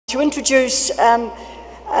To introduce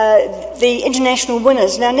the international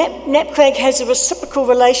winners. Now, NAPCRG has a reciprocal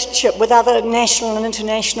relationship with other national and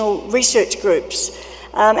international research groups,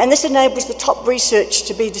 and this enables the top research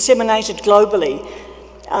to be disseminated globally.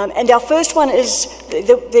 And our first one is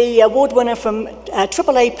the award winner from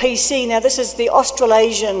AAAPC. Now, this is the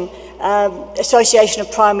Australasian Association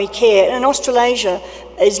of Primary Care. And Australasia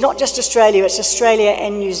is not just Australia, it's Australia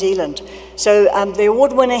and New Zealand. So the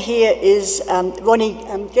award winner here is Ronny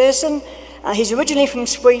Gunnarsson. He's originally from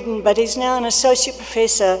Sweden, but he's now an associate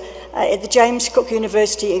professor at the James Cook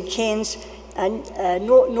University in Cairns,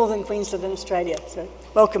 Northern Queensland in Australia. So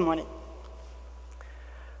welcome, Ronny.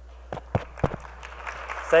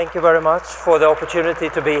 Thank you very much for the opportunity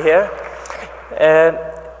to be here.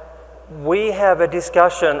 We have a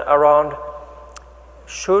discussion around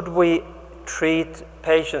should we treat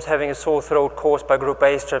patients having a sore throat caused by group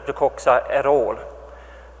A streptococcus at all.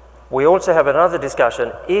 We also have another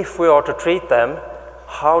discussion, if we are to treat them,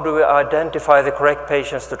 how do we identify the correct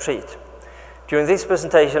patients to treat? During this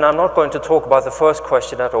presentation, I'm not going to talk about the first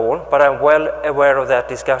question at all, but I'm well aware of that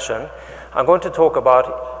discussion. I'm going to talk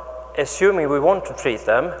about, assuming we want to treat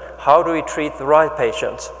them, how do we treat the right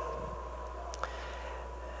patients?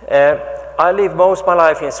 I lived most of my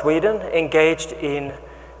life in Sweden, engaged in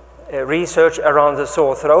research around the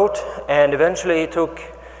sore throat, and eventually took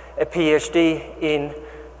a PhD in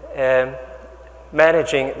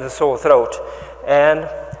managing the sore throat, and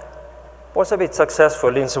was a bit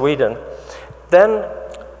successful in Sweden. Then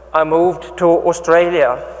I moved to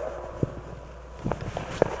Australia.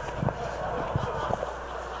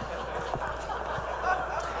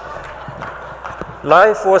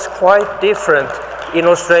 Life was quite different in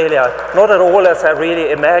Australia, not at all as I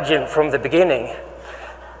really imagined from the beginning.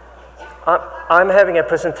 I'm having a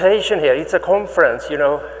presentation here, it's a conference, you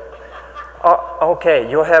know. Okay,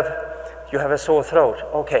 you have a sore throat.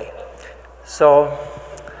 Okay, so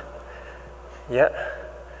yeah,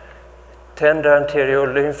 tender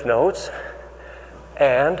anterior lymph nodes,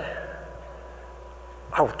 and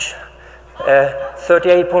ouch,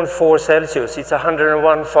 38.4 Celsius. It's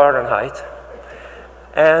 101 Fahrenheit,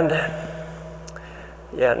 and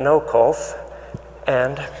yeah, no cough.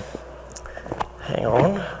 And hang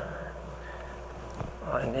on,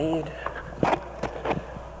 I need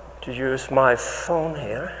to use my phone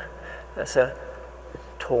here as a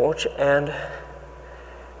torch, and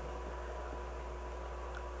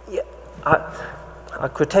yeah, I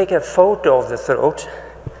could take a photo of the throat,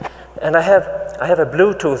 and I have a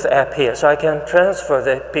Bluetooth app here, so I can transfer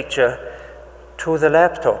the picture to the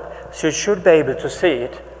laptop, so you should be able to see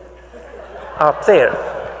it up there.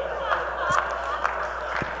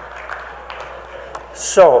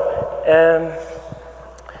 So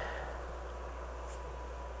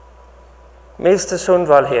Mr.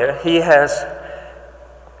 Sundvall here, he has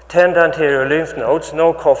tender anterior lymph nodes,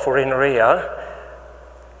 no cough or rhinorrhea,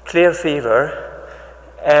 clear fever,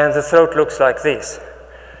 and the throat looks like this.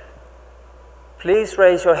 Please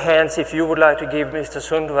raise your hands if you would like to give Mr.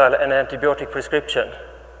 Sundvall an antibiotic prescription.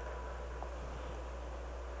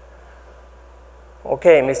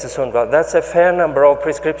 Okay, Mr. Sundvall, that's a fair number of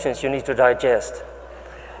prescriptions you need to digest.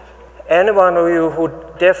 Any one of you who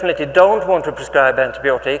definitely don't want to prescribe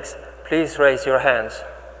antibiotics, please raise your hands.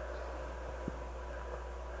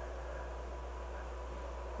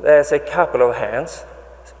 There's a couple of hands,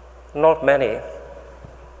 not many.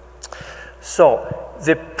 So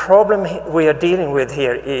the problem we are dealing with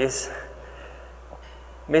here is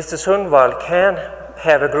Mr. Sundvall can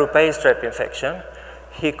have a group A strep infection.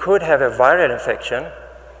 He could have a viral infection.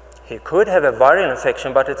 He could have a viral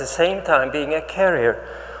infection, but at the same time being a carrier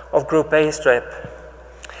of group A strep.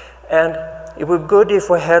 And it would be good if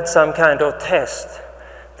we had some kind of test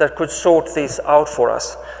that could sort this out for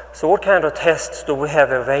us. So what kind of tests do we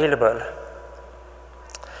have available?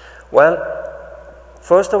 Well,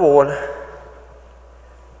 first of all,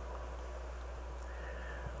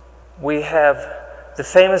 we have the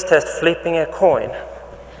famous test flipping a coin.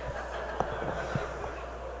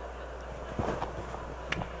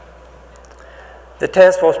 The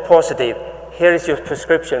test was positive. Here is your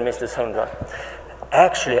prescription, Mr. Sundvall.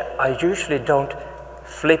 Actually, I usually don't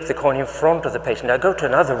flip the coin in front of the patient. I go to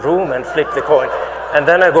another room and flip the coin, and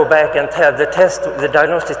then I go back and tell the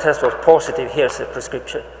diagnostic test was positive. Here's the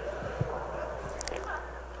prescription.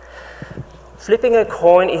 Flipping a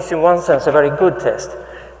coin is in one sense a very good test,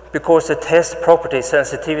 because the test properties,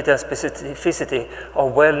 sensitivity and specificity, are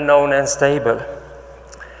well known and stable.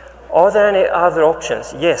 Are there any other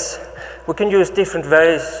options? Yes. We can use different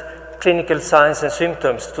various clinical signs and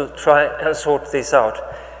symptoms to try and sort this out.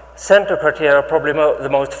 Centor criteria are probably the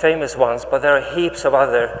most famous ones, but there are heaps of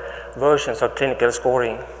other versions of clinical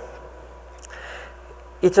scoring.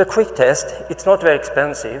 It's a quick test. It's not very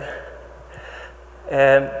expensive.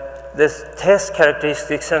 The test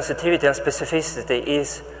characteristic sensitivity and specificity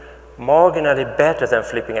is marginally better than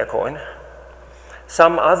flipping a coin.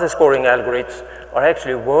 Some other scoring algorithms are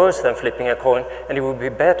actually worse than flipping a coin, and it would be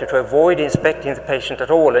better to avoid inspecting the patient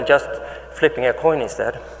at all and just flipping a coin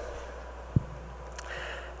instead.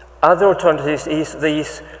 Other alternatives is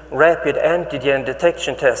these rapid antigen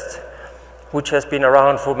detection tests, which has been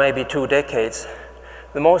around for maybe 2 decades.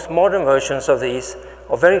 The most modern versions of these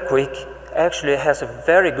are very quick, actually has a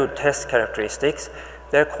very good test characteristics.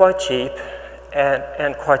 They're quite cheap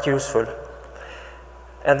and quite useful.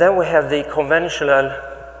 And then we have the conventional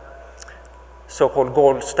so-called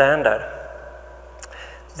gold standard.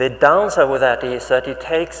 The downside with that is that it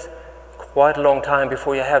takes quite a long time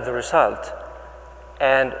before you have the result.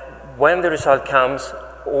 And when the result comes,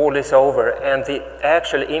 all is over, and the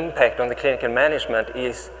actual impact on the clinical management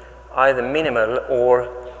is either minimal or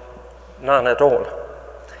none at all.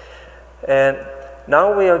 And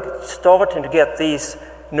now we are starting to get these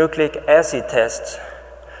nucleic acid tests,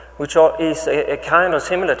 which is a kind of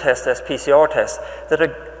similar test as PCR tests that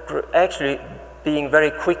are actually being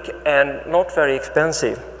very quick and not very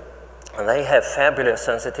expensive. And they have fabulous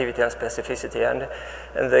sensitivity and specificity.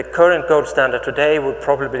 And the current gold standard today would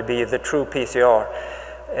probably be the true PCR.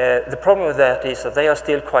 The problem with that is that they are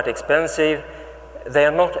still quite expensive. They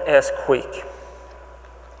are not as quick.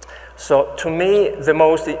 So to me, the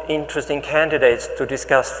most interesting candidates to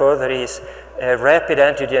discuss further is a rapid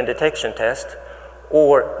antigen detection test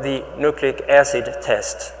or the nucleic acid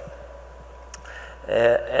test.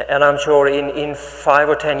 And I'm sure in 5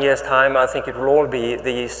 or 10 years' time, I think it will all be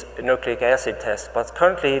these nucleic acid tests. But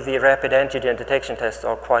currently, the rapid antigen detection tests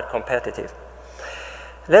are quite competitive.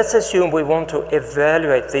 Let's assume we want to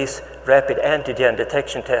evaluate this rapid antigen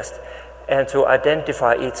detection test and to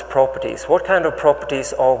identify its properties. What kind of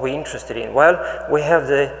properties are we interested in? Well, we have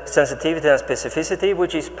the sensitivity and specificity,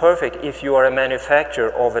 which is perfect if you are a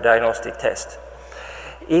manufacturer of a diagnostic test.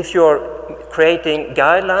 If you're creating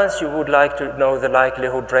guidelines, you would like to know the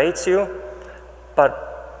likelihood ratio,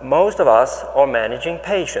 but most of us are managing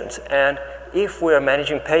patients, and if we are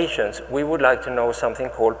managing patients, we would like to know something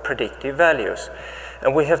called predictive values.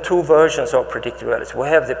 And we have 2 versions of predictive values. We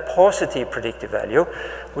have the positive predictive value,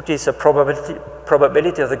 which is a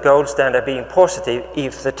probability of the gold standard being positive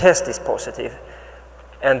if the test is positive.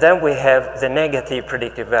 And then we have the negative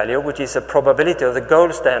predictive value, which is a probability of the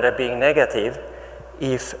gold standard being negative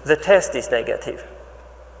if the test is negative.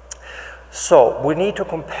 So we need to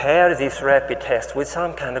compare this rapid test with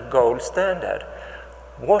some kind of gold standard.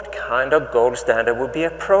 What kind of gold standard would be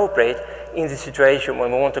appropriate in the situation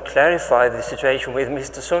when we want to clarify the situation with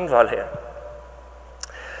Mr. Sundvall here?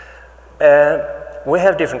 We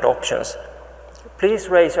have different options. Please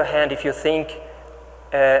raise your hand if you think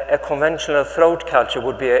a conventional throat culture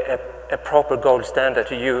would be a proper gold standard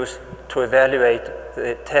to use to evaluate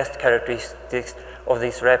the test characteristics of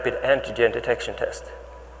this rapid antigen detection test.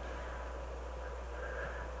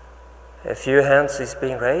 A few hands is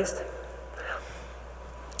being raised.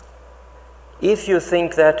 If you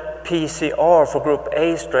think that PCR for group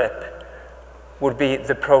A strep would be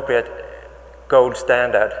the appropriate gold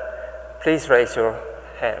standard, please raise your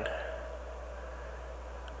hand.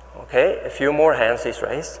 Okay, a few more hands is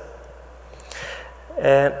raised.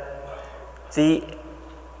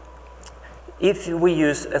 If we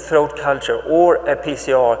use a throat culture or a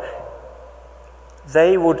PCR,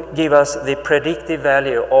 they would give us the predictive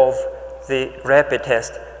value of the rapid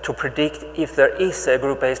test to predict if there is a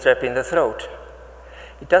group A strep in the throat.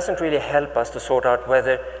 It doesn't really help us to sort out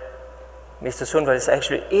whether Mr. Sundvall is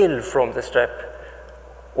actually ill from the strep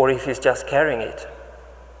or if he's just carrying it.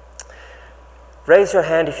 Raise your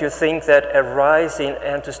hand if you think that a rise in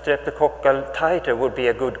anti-streptococcal titer would be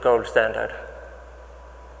a good gold standard.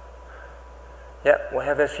 Yeah, we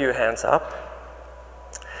have a few hands up.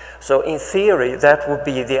 So in theory, that would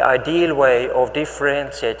be the ideal way of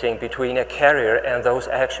differentiating between a carrier and those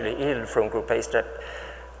actually ill from group A strep.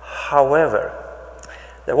 However,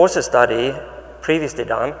 there was a study previously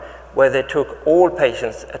done where they took all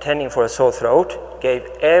patients attending for a sore throat, gave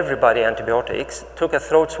everybody antibiotics, took a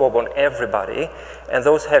throat swab on everybody, and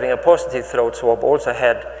those having a positive throat swab also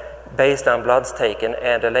had baseline bloods taken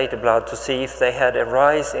and a later blood to see if they had a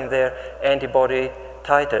rise in their antibody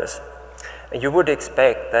titers. And you would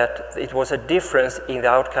expect that it was a difference in the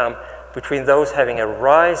outcome between those having a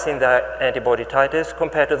rise in their antibody titers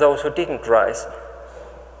compared to those who didn't rise.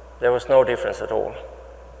 There was no difference at all.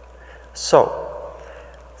 So,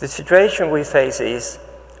 the situation we face is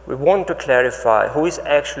we want to clarify who is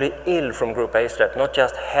actually ill from group A strep, not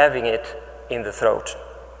just having it in the throat.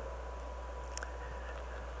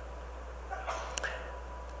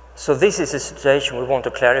 So this is a situation we want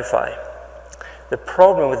to clarify. The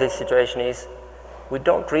problem with this situation is we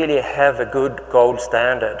don't really have a good gold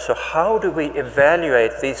standard. So how do we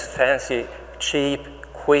evaluate this fancy, cheap,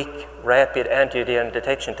 quick, rapid antigen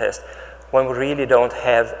detection test when we really don't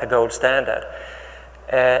have a gold standard?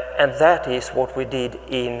 And that is what we did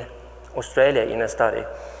in Australia in a study.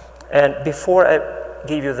 And before I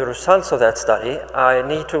give you the results of that study, I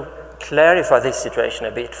need to clarify this situation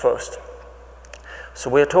a bit first. So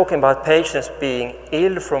we're talking about patients being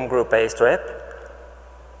ill from group A strep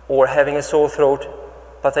or having a sore throat,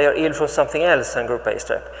 but they are ill from something else than group A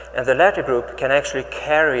strep. And the latter group can actually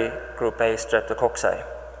carry group A streptococci.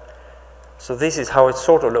 So this is how it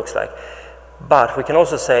sort of looks like. But we can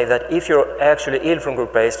also say that if you're actually ill from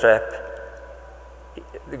group A strep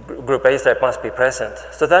must be present.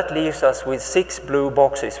 So that leaves us with 6 blue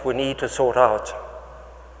boxes we need to sort out.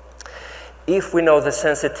 If we know the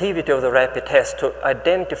sensitivity of the rapid test to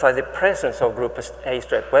identify the presence of group A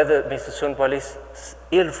strep, whether Mr. Sundwall is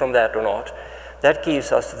ill from that or not, that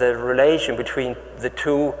gives us the relation between the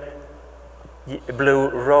 2 blue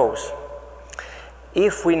rows.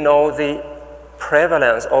 If we know the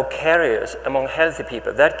prevalence of carriers among healthy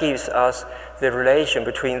people, that gives us the relation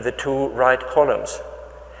between the 2 right columns.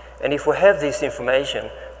 And if we have this information,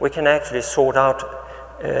 we can actually sort out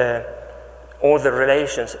all the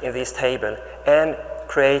relations in this table and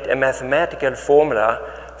create a mathematical formula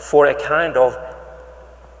for a kind of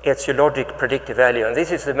etiologic predictive value. And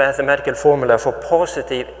this is the mathematical formula for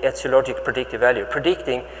positive etiologic predictive value,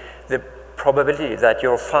 predicting the probability that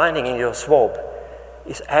you're finding in your swab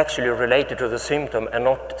is actually related to the symptom and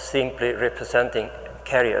not simply representing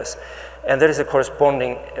carriers. And there is a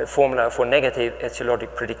corresponding formula for negative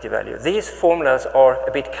etiologic predictive value. These formulas are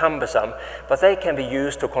a bit cumbersome, but they can be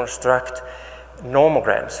used to construct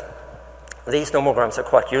nomograms. These nomograms are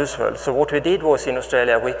quite useful. So what we did was in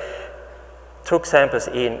Australia, we took samples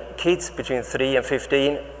in kids between 3 and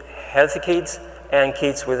 15, healthy kids, and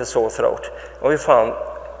kids with a sore throat. And we found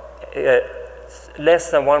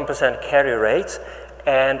less than 1% carrier rates,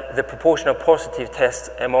 and the proportion of positive tests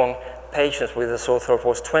among patients with a sore throat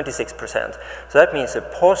was 26%. So that means a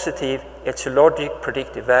positive etiologic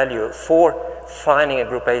predictive value for finding a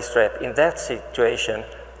group A strep in that situation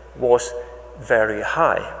was very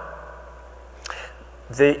high.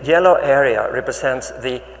 The yellow area represents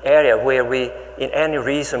the area where we, in any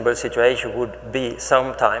reasonable situation, would be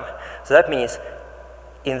sometime. So that means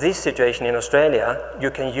in this situation in Australia,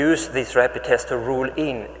 you can use this rapid test to rule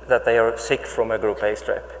in that they are sick from a group A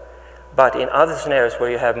strep. But in other scenarios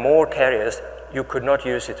where you have more carriers, you could not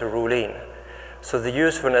use it to rule in. So the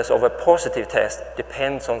usefulness of a positive test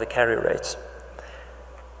depends on the carrier rates.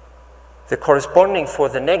 The corresponding for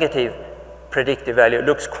the negative predictive value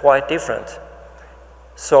looks quite different.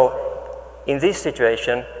 So in this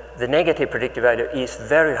situation, the negative predictive value is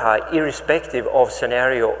very high, irrespective of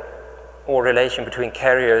scenario or relation between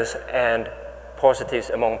carriers and positives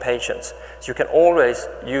among patients. So you can always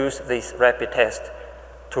use this rapid test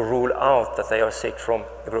to rule out that they are sick from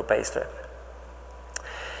the group A strep.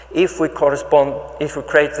 If we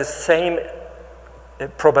create the same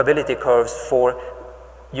probability curves for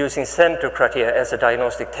using Centor criteria as a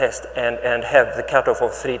diagnostic test and have the cutoff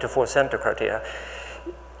of 3 to 4 Centor criteria,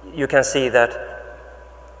 you can see that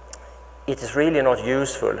it is really not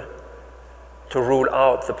useful to rule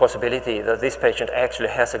out the possibility that this patient actually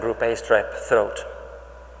has a group A strep throat.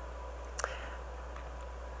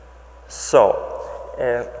 So,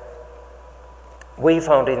 we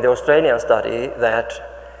found in the Australian study that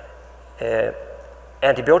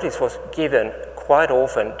antibiotics was given quite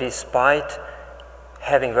often despite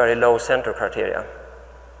having very low Centor criteria.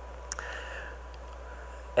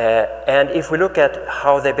 And if we look at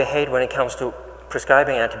how they behave when it comes to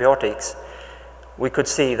prescribing antibiotics, we could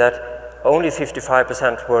see that only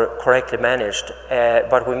 55% were correctly managed,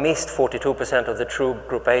 but we missed 42% of the true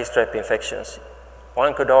group A strep infections.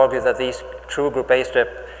 One could argue that these true group A strep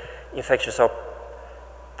infections are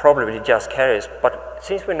probably just carriers, but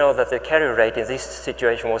since we know that the carrier rate in this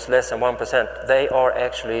situation was less than 1%, they are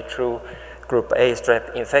actually true group A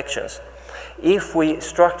strep infections. If we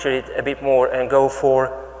structure it a bit more and go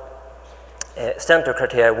for Centor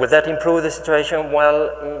criteria, will that improve the situation?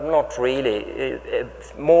 Well, not really.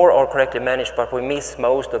 More are correctly managed, but we miss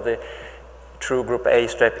most of the true group A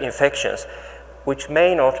strep infections, which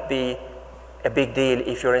may not be a big deal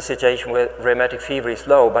if you're in a situation where rheumatic fever is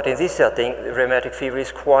low, but in this setting, rheumatic fever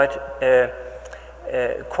is quite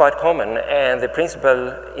common, and the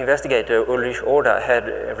principal investigator, Ulrich Orda, had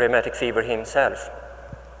rheumatic fever himself.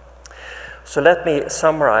 So let me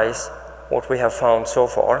summarize what we have found so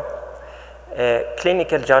far.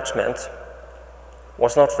 Clinical judgment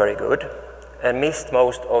was not very good and missed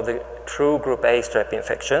most of the true group A strep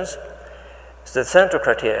infections. So the Centor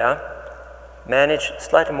criteria managed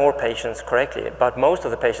slightly more patients correctly, but most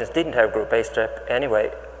of the patients didn't have group A strep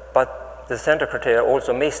anyway, but the Centor criteria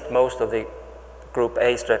also missed most of the group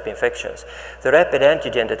A strep infections. The rapid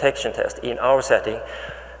antigen detection test in our setting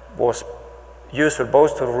was useful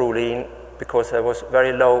both to rule in because there was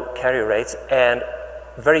very low carrier rates and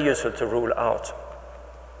very useful to rule out.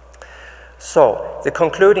 So the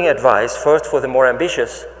concluding advice first for the more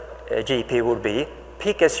ambitious GP would be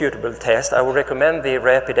pick a suitable test. I would recommend the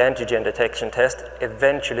rapid antigen detection test,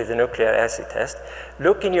 eventually the nucleic acid test.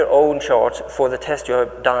 Look in your own charts for the test you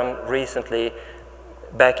have done recently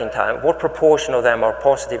back in time. What proportion of them are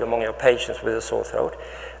positive among your patients with a sore throat?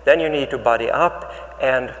 Then you need to buddy up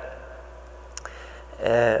and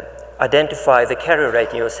identify the carrier rate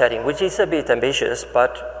in your setting, which is a bit ambitious,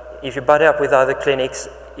 but if you buddy up with other clinics,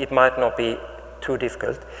 it might not be too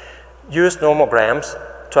difficult. Use nomograms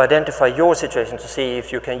to identify your situation to see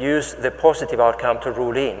if you can use the positive outcome to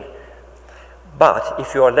rule in. But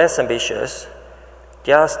if you are less ambitious,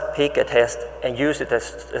 just pick a test and use it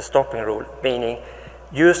as a stopping rule, meaning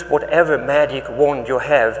use whatever magic wand you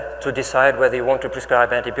have to decide whether you want to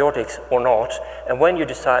prescribe antibiotics or not. And when you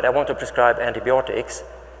decide I want to prescribe antibiotics,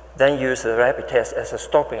 then use the rapid test as a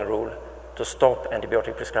stopping rule to stop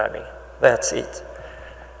antibiotic prescribing. That's it.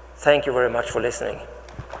 Thank you very much for listening.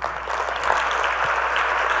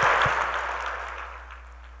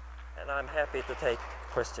 And I'm happy to take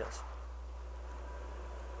questions.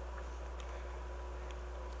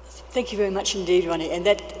 Thank you very much indeed, Ronny. And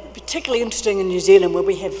that particularly interesting in New Zealand where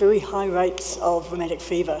we have very high rates of rheumatic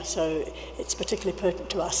fever, so it's particularly pertinent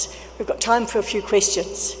to us. We've got time for a few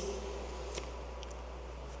questions.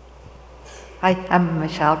 Hi, I'm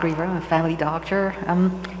Michelle Griever. I'm a family doctor.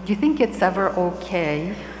 Do you think it's ever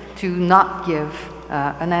okay to not give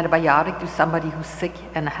an antibiotic to somebody who's sick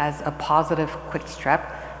and has a positive quick strep?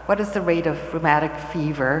 What is the rate of rheumatic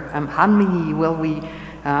fever? How many will we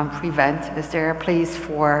prevent? Is there a place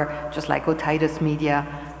for, just like otitis media,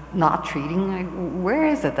 not treating? Where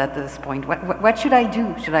is it at this point? What should I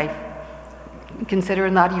do? Should I consider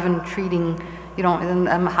not even treating? You know,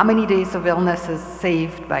 and how many days of illness is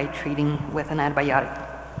saved by treating with an antibiotic?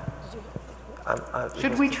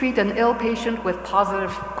 Should we treat an ill patient with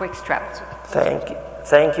positive quick strep?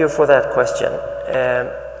 Thank you for that question.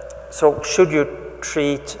 So should you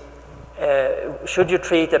treat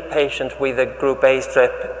a patient with a group A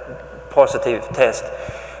strep positive test?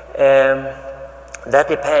 That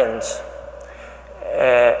depends,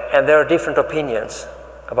 and there are different opinions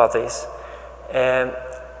about this.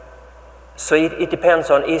 So it depends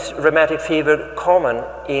on, is rheumatic fever common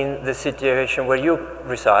in the situation where you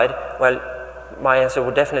reside? Well, my answer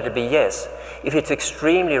would definitely be yes. If it's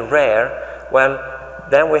extremely rare, well,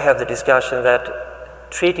 then we have the discussion that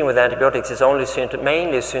treating with antibiotics is only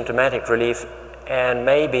mainly symptomatic relief, and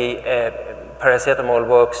maybe paracetamol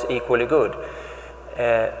works equally good.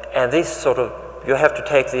 And this sort of, you have to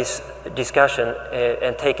take this discussion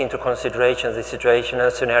and take into consideration the situation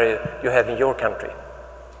and scenario you have in your country.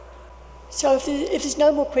 So if there's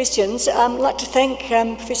no more questions, I'd like to thank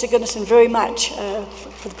Professor Gunnarsson very much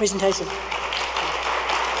for the presentation.